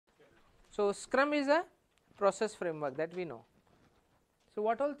So Scrum is a process framework that we know. So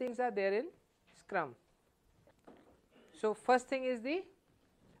what all things are there in Scrum? So first thing is the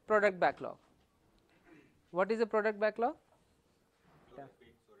product backlog. What is a product backlog? Yeah.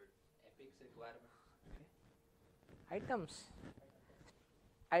 Items.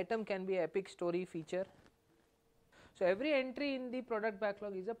 Item can be epic, story, feature. So every entry in the product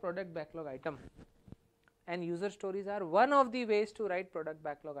backlog is a product backlog item, and user stories are one of the ways to write product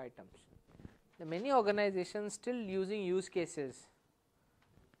backlog items. The many organizations still using use cases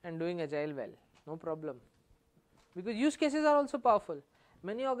and doing agile well, no problem, because use cases are also powerful.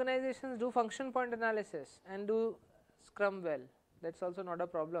 Many organizations do function point analysis and do Scrum well, that is also not a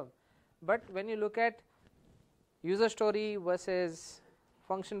problem. But when you look at user story versus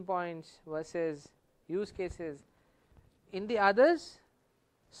function points versus use cases, in the others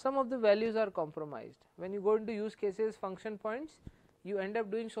some of the values are compromised. When you go into use cases, function points, you end up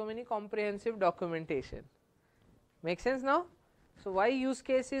doing so many comprehensive documentation. Make sense now? So why use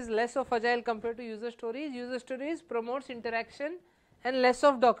case is less of agile compared to user stories? User stories promotes interaction and less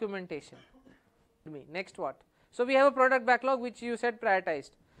of documentation. Next what? So we have a product backlog which you said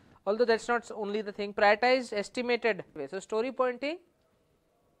prioritized, although that is not only the thing. Prioritized, estimated. So story pointing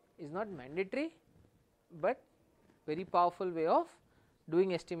is not mandatory, but very powerful way of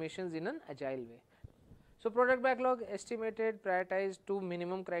doing estimations in an agile way. So product backlog, estimated, prioritized to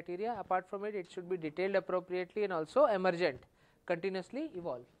minimum criteria. Apart from it, it should be detailed appropriately and also emergent, continuously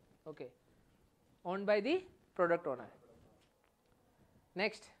evolve. Okay, owned by the product owner.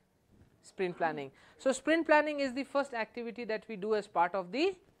 Next, sprint planning. So sprint planning is the first activity that we do as part of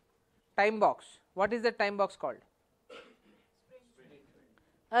the time box. What is the time box called?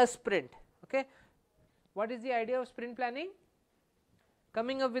 A sprint. Okay. What is the idea of sprint planning?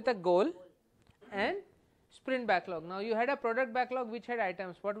 Coming up with a goal and sprint backlog. Now you had a product backlog which had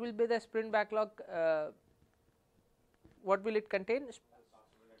items. What will be the sprint backlog? What will it contain?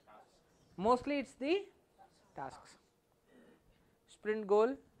 Mostly it is the tasks. Sprint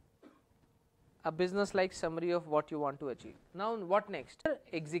goal, a business like summary of what you want to achieve. Now what next?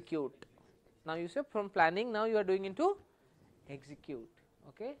 Execute. Now you say from planning, now you are doing into execute.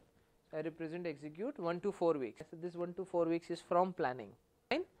 Okay. So I represent execute 1 to 4 weeks. So this 1 to 4 weeks is from planning.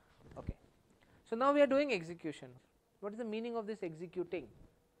 Fine. Okay. So now we are doing execution. What is the meaning of this executing?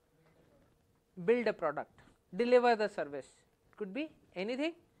 Build a product, deliver the service. It could be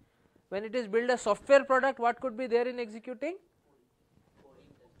anything. When it is build a software product, what could be there in executing?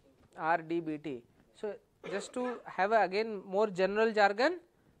 RDBT. So just to have a again more general jargon,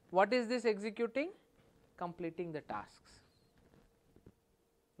 what is this executing? Completing the tasks.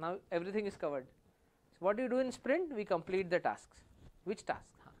 Now everything is covered. So what do you do in sprint? We complete the tasks. Which task?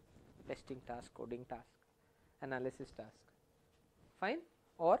 Testing task, coding task, analysis task. Fine.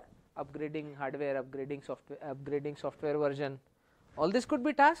 Or upgrading hardware, upgrading software version. All this could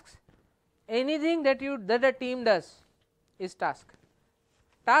be tasks. Anything that a team does is task.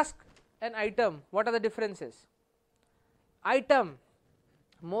 Task and item, what are the differences? Item,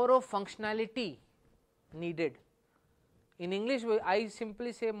 more of functionality needed. In English I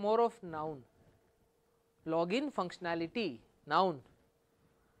simply say more of noun. Login, functionality, noun.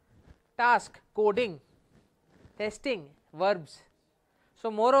 Task, coding, testing, verbs. So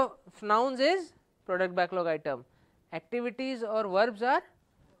more of nouns is product backlog item. Activities or verbs are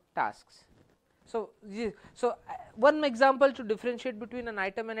tasks. So one example to differentiate between an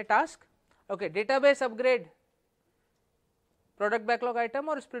item and a task. Okay, database upgrade, product backlog item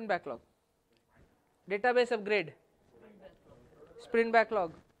or sprint backlog? Database upgrade, sprint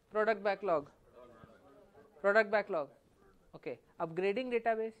backlog, product backlog, product backlog. Okay, upgrading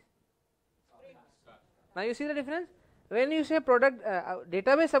database. Now you see the difference. When you say product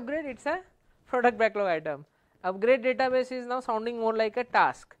database upgrade, it is a product backlog item. Upgrade database is now sounding more like a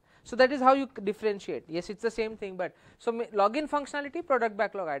task. So that is how you differentiate. Yes, it is the same thing, but so login functionality, product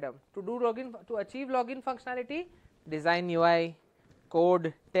backlog item. To do login, to achieve login functionality, design UI,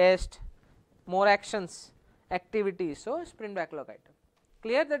 code, test, more actions, activities. So sprint backlog item.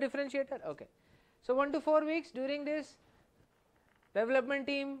 Clear the differentiator? Okay. So 1 to 4 weeks. During this, development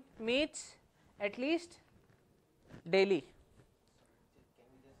team meets at least daily.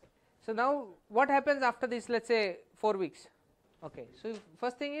 So now what happens after this? Let us say 4 weeks. Okay, so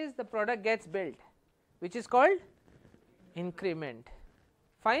first thing is the product gets built, which is called increment.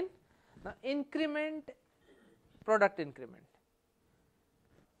 Fine. Now increment, product increment.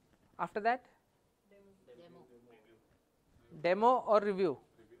 After that, demo or review.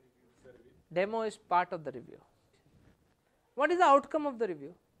 Demo is part of the review. What is the outcome of the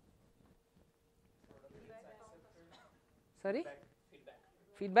review? Sorry?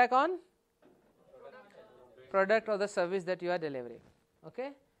 Feedback on product or the service that you are delivering,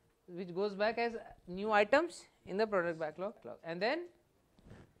 okay, which goes back as new items in the product backlog. And then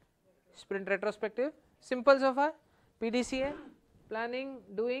sprint retrospective, simple so far, PDCA, planning,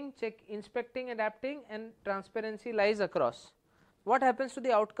 doing, check, inspecting, adapting, and transparency lies across. What happens to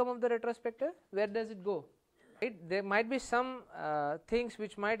the outcome of the retrospective? Where does it go? Right? There might be some things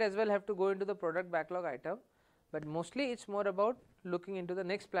which might as well have to go into the product backlog item, but mostly it's more about looking into the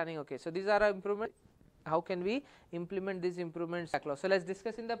next planning. Okay, so these are our improvements. How can we implement these improvements backlog? So let's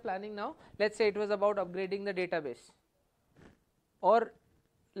discuss in the planning now. Let's say it was about upgrading the database, or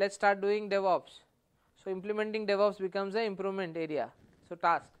let's start doing DevOps. So implementing DevOps becomes an improvement area. So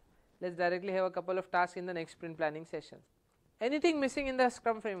task, let's directly have a couple of tasks in the next sprint planning session. Anything missing in the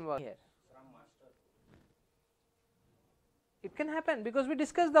Scrum framework here? Scrum Master. It can happen because we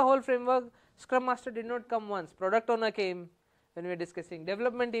discussed the whole framework. Scrum Master did not come once. Product owner came when we were discussing.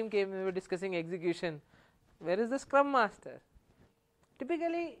 Development team came when we were discussing execution. Where is the Scrum Master?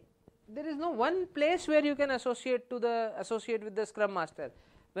 Typically, there is no one place where you can associate with the Scrum Master.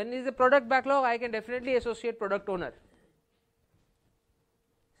 When is the product backlog, I can definitely associate product owner.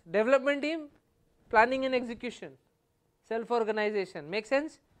 Development team, planning and execution, self-organization. Make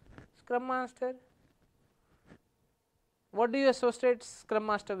sense? Scrum Master. What do you associate Scrum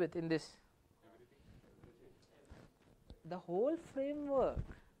Master with in this? The whole framework.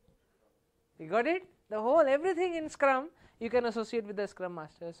 You got it? The whole, everything in Scrum you can associate with the Scrum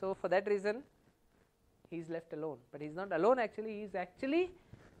Master. So for that reason, he is left alone. But he is not alone actually, he is actually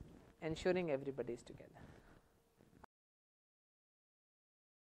ensuring everybody is together.